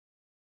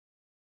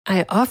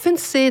I often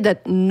say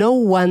that no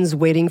one's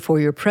waiting for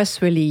your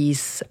press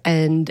release,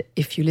 and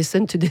if you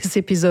listen to this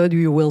episode,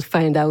 you will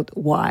find out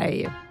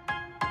why.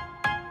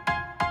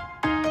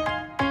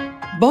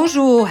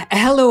 Bonjour,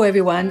 hello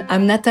everyone.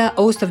 I'm Nata,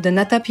 host of the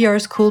Nata PR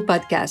School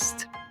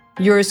podcast.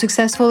 You're a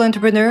successful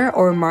entrepreneur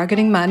or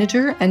marketing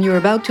manager and you're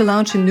about to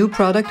launch a new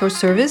product or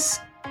service,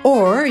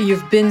 or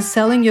you've been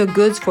selling your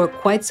goods for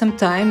quite some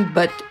time,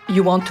 but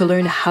you want to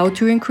learn how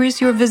to increase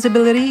your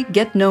visibility,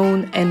 get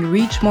known, and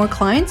reach more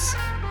clients?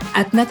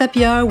 At Nata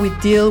PR, we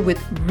deal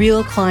with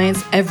real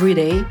clients every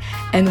day,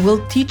 and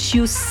we'll teach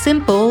you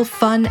simple,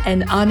 fun,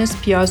 and honest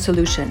PR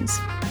solutions.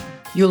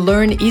 You'll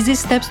learn easy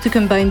steps to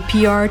combine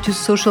PR to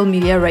social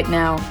media right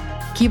now.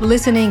 Keep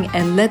listening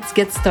and let's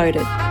get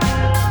started.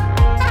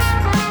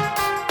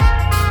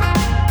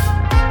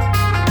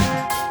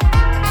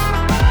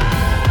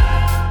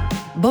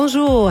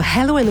 Bonjour,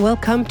 hello and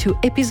welcome to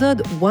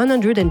episode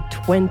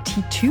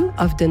 122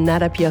 of the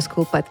Nata PR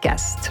School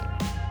podcast.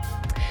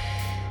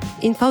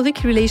 In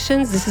public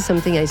relations, this is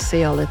something I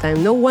say all the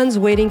time. No one's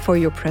waiting for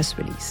your press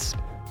release.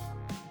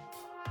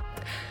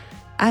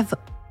 I've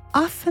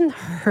often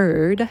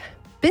heard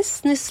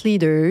business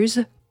leaders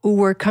who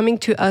were coming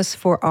to us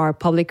for our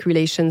public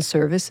relations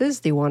services.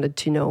 They wanted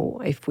to know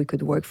if we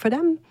could work for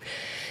them.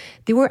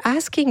 They were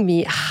asking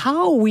me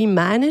how we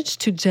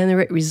managed to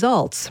generate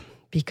results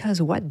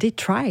because what they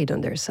tried on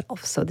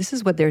themselves. So this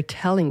is what they're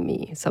telling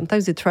me.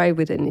 Sometimes they try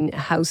with an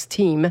in-house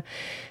team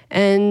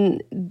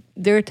and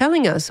they're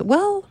telling us,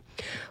 well,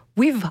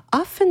 we've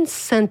often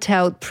sent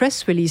out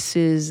press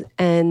releases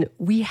and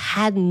we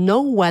had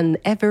no one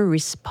ever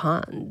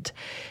respond.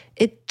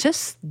 It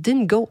just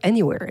didn't go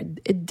anywhere.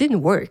 It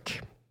didn't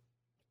work.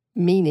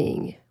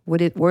 Meaning,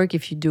 would it work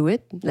if you do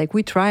it? Like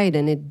we tried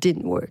and it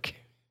didn't work.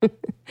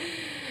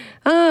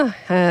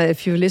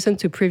 If you listen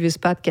to previous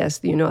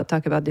podcasts, I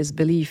talk about this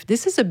belief.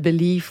 This is a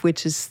belief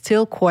which is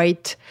still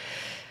quite,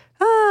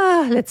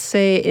 let's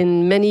say,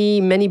 in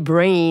many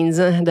brains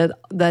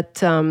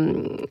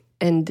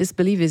and this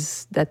belief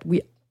is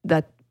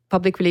that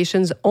public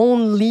relations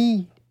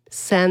only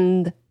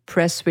send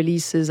press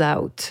releases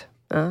out.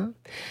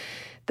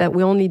 That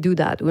we only do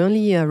that. We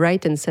only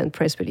write and send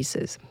press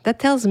releases. That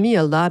tells me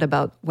a lot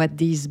about what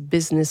these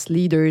business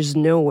leaders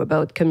know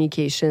about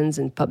communications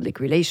and public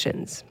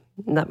relations.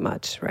 Not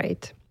much,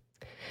 right?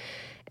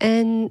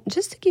 And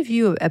just to give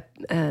you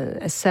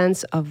a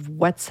sense of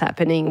what's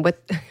happening, what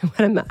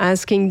I'm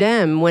asking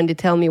them when they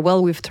tell me,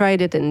 well, we've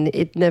tried it and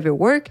it never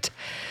worked.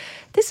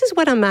 This is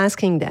what I'm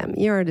asking them.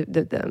 Here are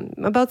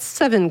about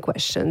 7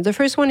 questions. The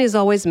first one is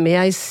always, may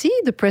I see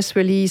the press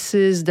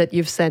releases that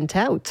you've sent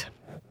out?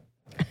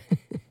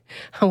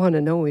 I want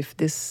to know if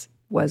this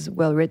was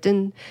well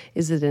written.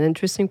 Is it an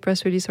interesting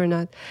press release or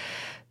not?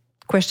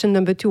 Question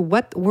number 2,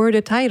 what were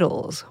the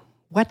titles?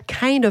 What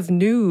kind of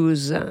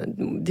news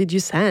did you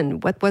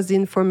send? What was the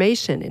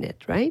information in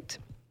it, right?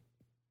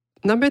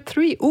 Number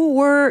 3, who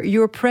were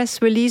your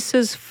press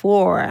releases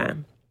for?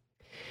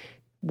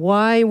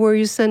 Why were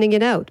you sending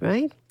it out,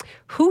 right?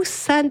 Who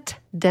sent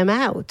them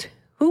out?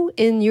 Who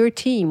in your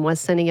team was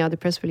sending out the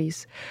press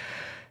release?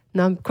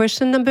 Now,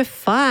 question number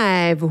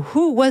 5,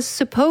 who was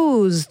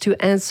supposed to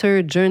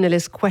answer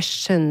journalist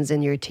questions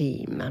in your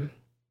team?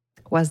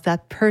 Was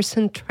that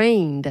person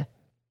trained?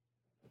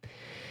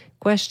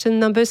 Question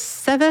number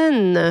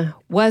 7,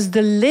 was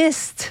the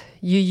list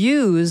you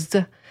used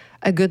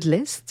a good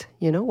list?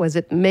 Was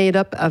it made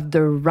up of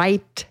the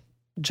right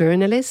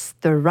journalists,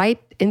 the right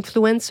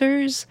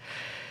influencers?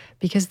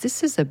 Because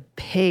this is a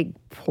big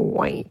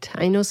point.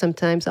 I know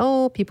sometimes,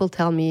 people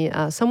tell me,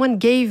 someone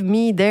gave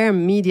me their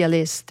media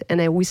list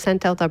and we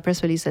sent out our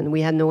press release and we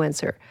had no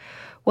answer.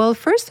 Well,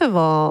 first of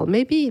all,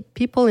 maybe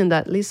people in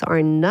that list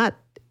are not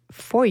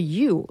for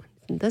you.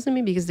 It doesn't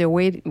mean because they're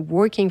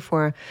working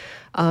for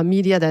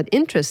media that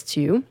interests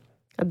you,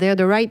 they're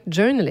the right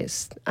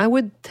journalists. I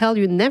would tell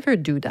you never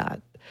do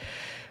that.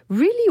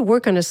 Really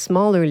work on a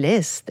smaller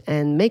list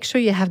and make sure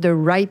you have the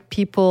right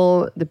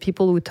people, the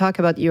people who talk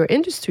about your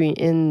industry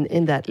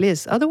in that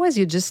list. Otherwise,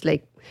 you just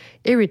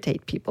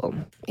irritate people.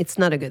 It's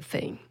not a good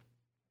thing.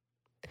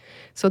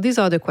 So these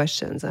are the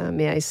questions.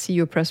 May I see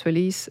your press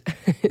release?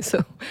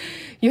 So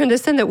you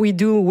understand that we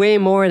do way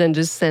more than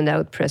just send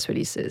out press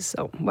releases.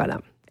 So voila.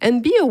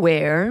 And be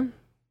aware,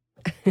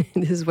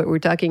 this is what we're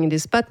talking in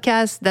this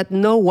podcast, that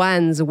no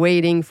one's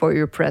waiting for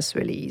your press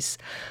release.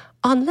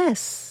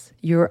 Unless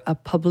you're a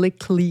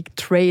publicly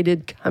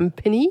traded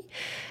company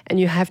and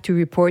you have to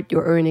report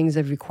your earnings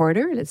every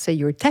quarter. Let's say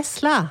you're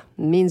Tesla.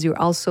 It means you're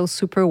also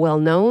super well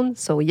known.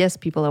 So yes,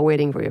 people are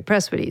waiting for your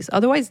press release.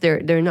 Otherwise,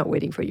 they're not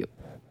waiting for you.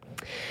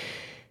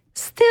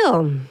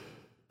 Still,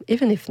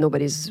 even if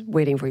nobody's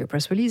waiting for your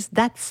press release,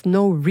 that's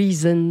no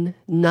reason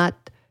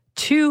not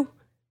to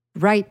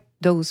write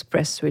those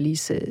press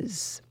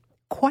releases.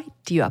 Quite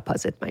the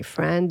opposite, my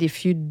friend.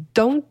 If you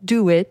don't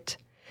do it,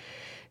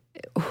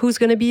 who's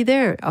going to be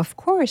there? Of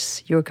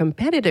course, your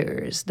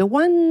competitors, the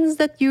ones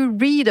that you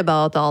read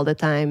about all the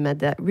time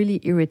that really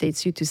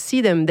irritates you to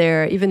see them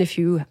there, even if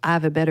you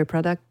have a better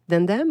product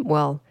than them.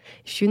 Well,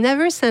 if you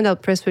never send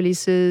out press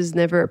releases,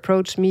 never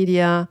approach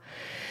media,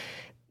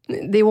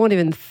 they won't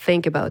even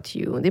think about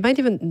you. They might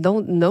even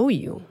don't know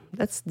you.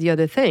 That's the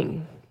other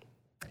thing.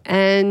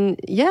 And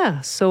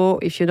yeah, so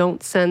if you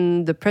don't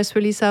send the press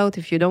release out,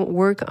 if you don't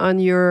work on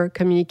your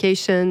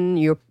communication,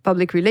 your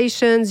public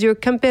relations, your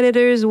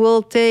competitors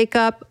will take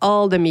up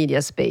all the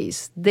media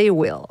space. They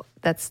will.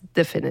 That's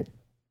definite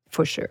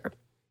for sure.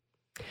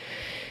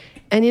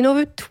 And in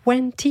over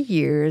 20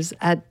 years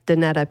at the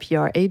Nata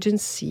PR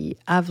agency,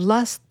 I've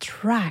lost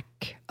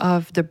track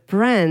of the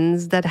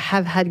brands that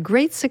have had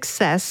great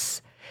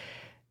success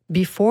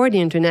before the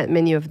internet,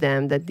 many of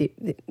them, that the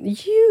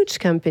huge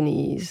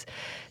companies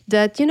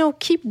that,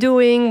 keep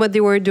doing what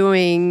they were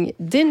doing,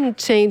 didn't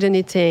change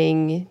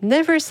anything,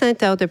 never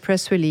sent out a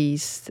press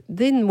release,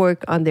 didn't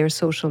work on their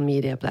social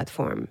media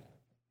platform.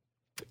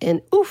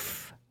 And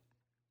oof,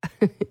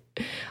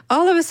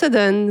 all of a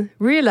sudden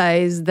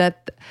realized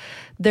that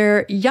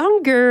their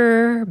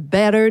younger,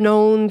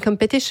 better-known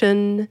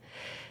competition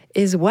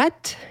is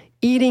what?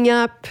 Eating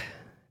up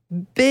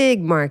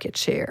big market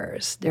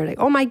shares. They're like,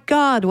 oh my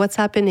God, what's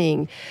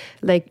happening?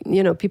 Like,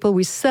 people,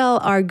 we sell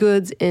our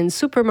goods in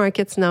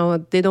supermarkets now.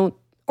 They don't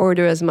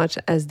order as much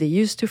as they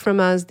used to from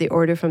us. They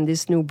order from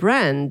this new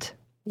brand.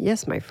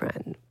 Yes, my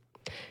friend.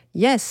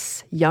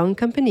 Yes, young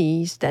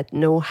companies that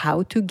know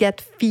how to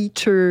get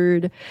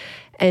featured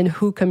and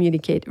who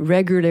communicate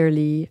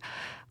regularly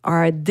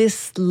are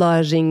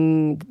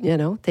dislodging,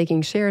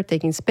 taking share,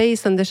 taking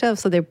space on the shelf.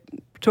 So they're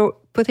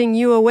putting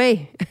you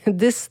away,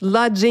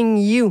 dislodging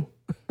you.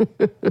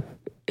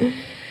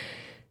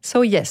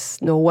 So yes,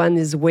 no one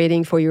is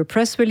waiting for your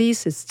press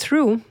release. It's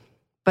true,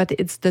 but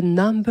it's the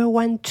number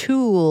one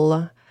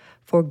tool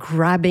for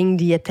grabbing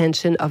the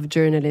attention of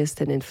journalists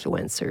and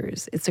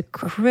influencers. It's a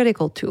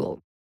critical tool.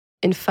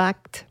 In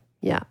fact,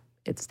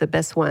 it's the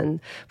best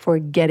one for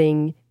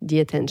getting the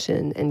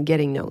attention and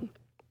getting known.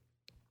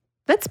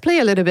 Let's play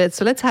a little bit.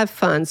 So let's have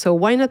fun. So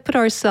why not put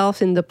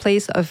ourselves in the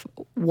place of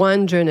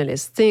one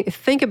journalist?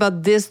 Think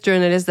about this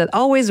journalist that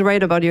always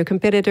writes about your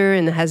competitor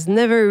and has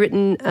never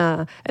written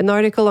an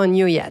article on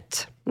you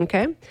yet.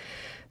 Okay?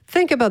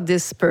 Think about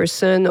this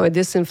person or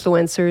this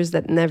influencers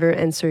that never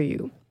answer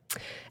you.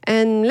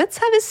 And let's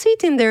have a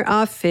seat in their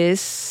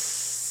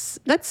office.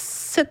 Let's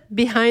sit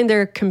behind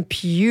their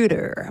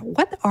computer.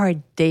 What are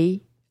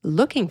they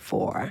looking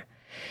for?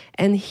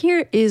 And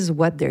here is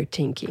what they're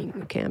thinking.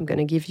 Okay, I'm going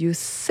to give you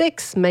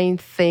 6 main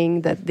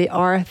things that they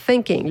are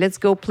thinking. Let's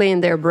go play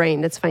in their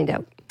brain. Let's find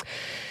out.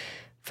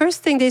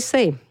 First thing they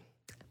say,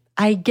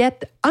 I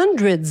get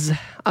hundreds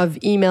of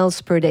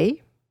emails per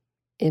day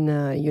in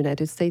the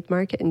United States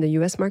market, in the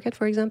US market,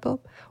 for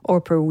example,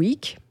 or per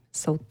week.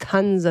 So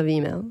tons of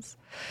emails.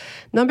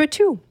 Number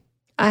 2,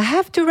 I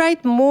have to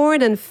write more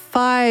than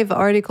 5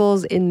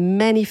 articles in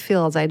many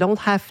fields. I don't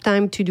have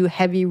time to do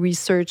heavy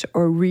research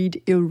or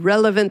read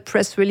irrelevant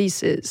press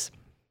releases.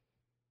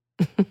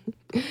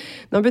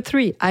 Number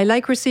 3, I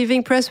like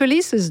receiving press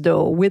releases,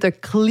 though, with a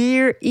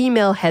clear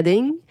email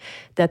heading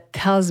that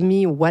tells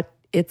me what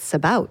it's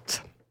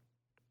about.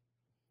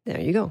 There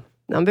you go.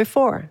 Number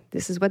 4,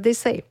 this is what they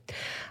say.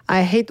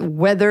 I hate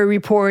weather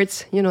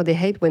reports. They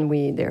hate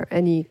when there are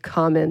any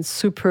comments,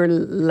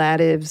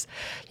 superlatives.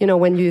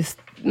 When you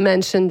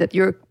mention that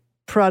your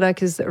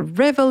product is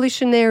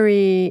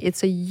revolutionary,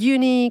 it's a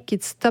unique,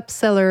 it's top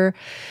seller.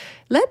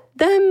 Let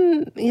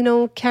them,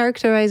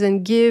 characterize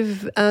and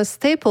give a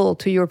staple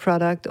to your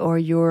product or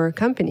your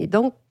company.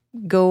 Don't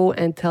go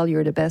and tell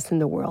you're the best in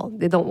the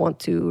world. They don't want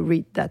to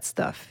read that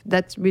stuff.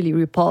 That really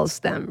repulses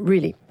them,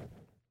 really.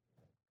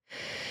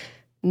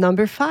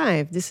 Number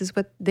 5, this is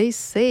what they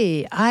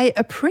say. I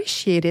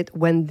appreciate it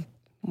when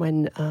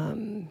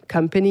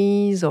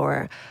companies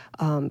or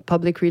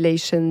public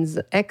relations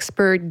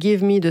expert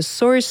give me the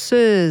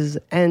sources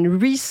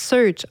and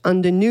research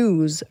on the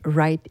news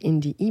right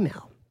in the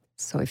email.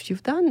 So if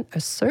you've done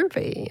a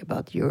survey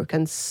about your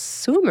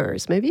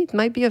consumers, maybe it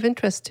might be of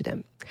interest to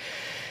them.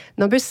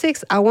 Number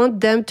 6, I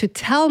want them to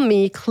tell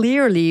me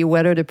clearly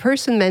whether the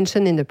person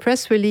mentioned in the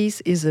press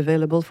release is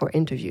available for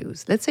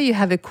interviews. Let's say you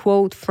have a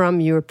quote from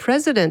your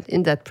president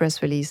in that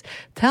press release.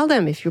 Tell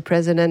them if your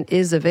president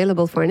is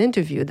available for an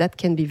interview. That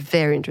can be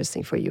very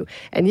interesting for you.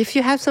 And if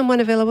you have someone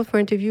available for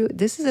interview,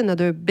 this is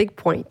another big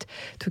point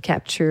to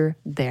capture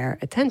their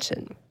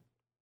attention.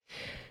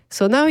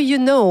 So now you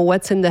know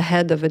what's in the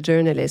head of a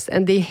journalist,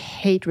 and they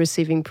hate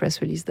receiving press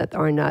releases that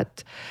are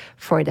not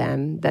for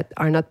them, that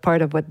are not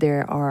part of what they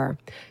are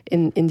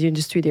in the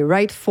industry they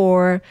write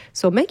for.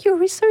 So make your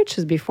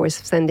researches before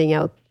sending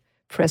out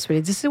press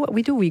releases. This is what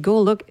we do. We go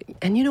look,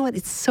 and you know what?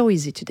 It's so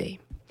easy today.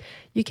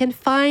 You can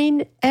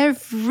find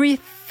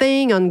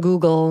everything on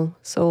Google.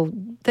 So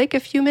take a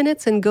few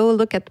minutes and go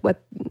look at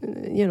what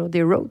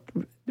they wrote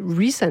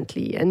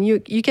recently, and you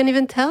can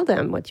even tell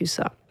them what you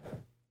saw.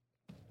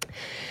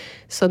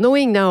 So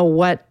knowing now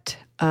what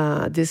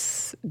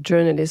this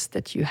journalist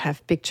that you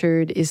have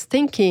pictured is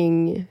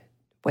thinking,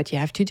 what you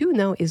have to do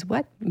now is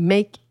what?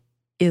 Make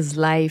his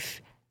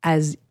life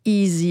as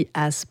easy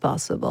as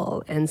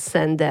possible and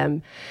send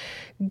them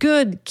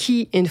good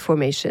key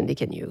information they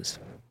can use.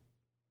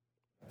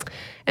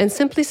 And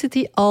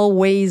simplicity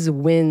always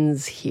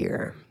wins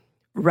here.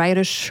 write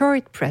a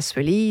short press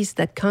release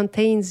that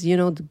contains,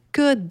 the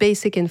good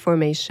basic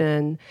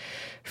information,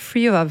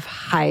 free of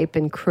hype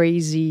and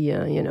crazy,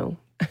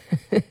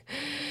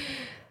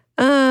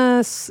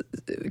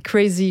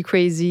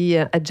 crazy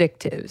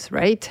adjectives,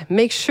 right?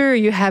 Make sure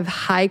you have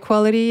high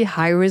quality,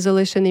 high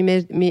resolution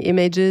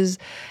images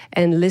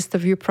and list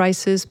of your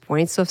prices,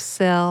 points of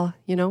sale,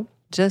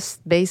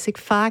 just basic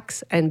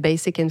facts and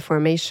basic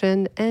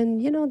information. And,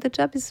 the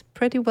job is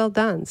pretty well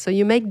done. So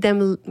you make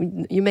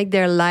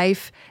their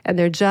life and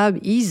their job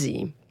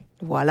easy.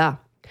 Voila.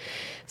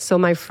 So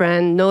my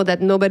friend, know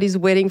that nobody's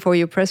waiting for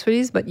your press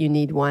release, but you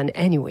need one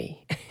anyway.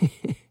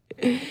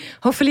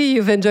 Hopefully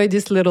you've enjoyed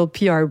this little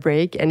PR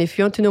break. And if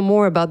you want to know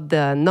more about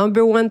the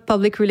 #1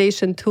 public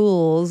relation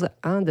tools,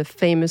 the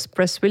famous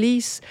press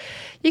release,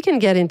 you can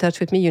get in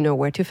touch with me. You know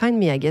where to find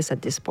me, I guess,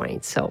 at this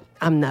point. So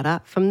I'm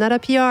Nada from Nada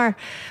PR.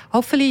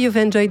 Hopefully you've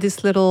enjoyed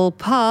this little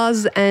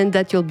pause and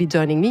that you'll be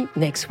joining me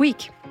next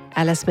week.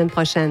 À la semaine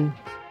prochaine.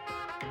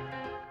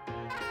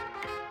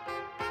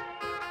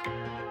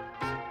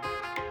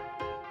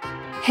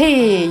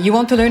 Hey, you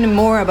want to learn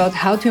more about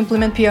how to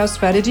implement PR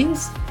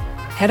strategies?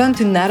 Head on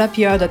to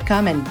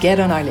nadapr.com and get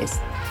on our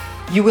list.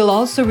 You will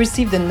also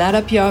receive the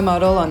Nada PR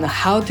model on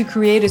how to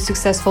create a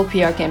successful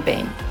PR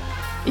campaign.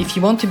 If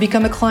you want to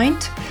become a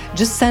client,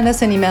 just send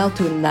us an email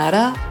to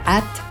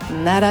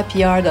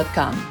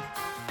nada@nadapr.com.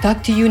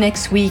 Talk to you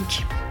next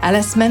week. À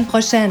la semaine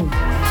prochaine.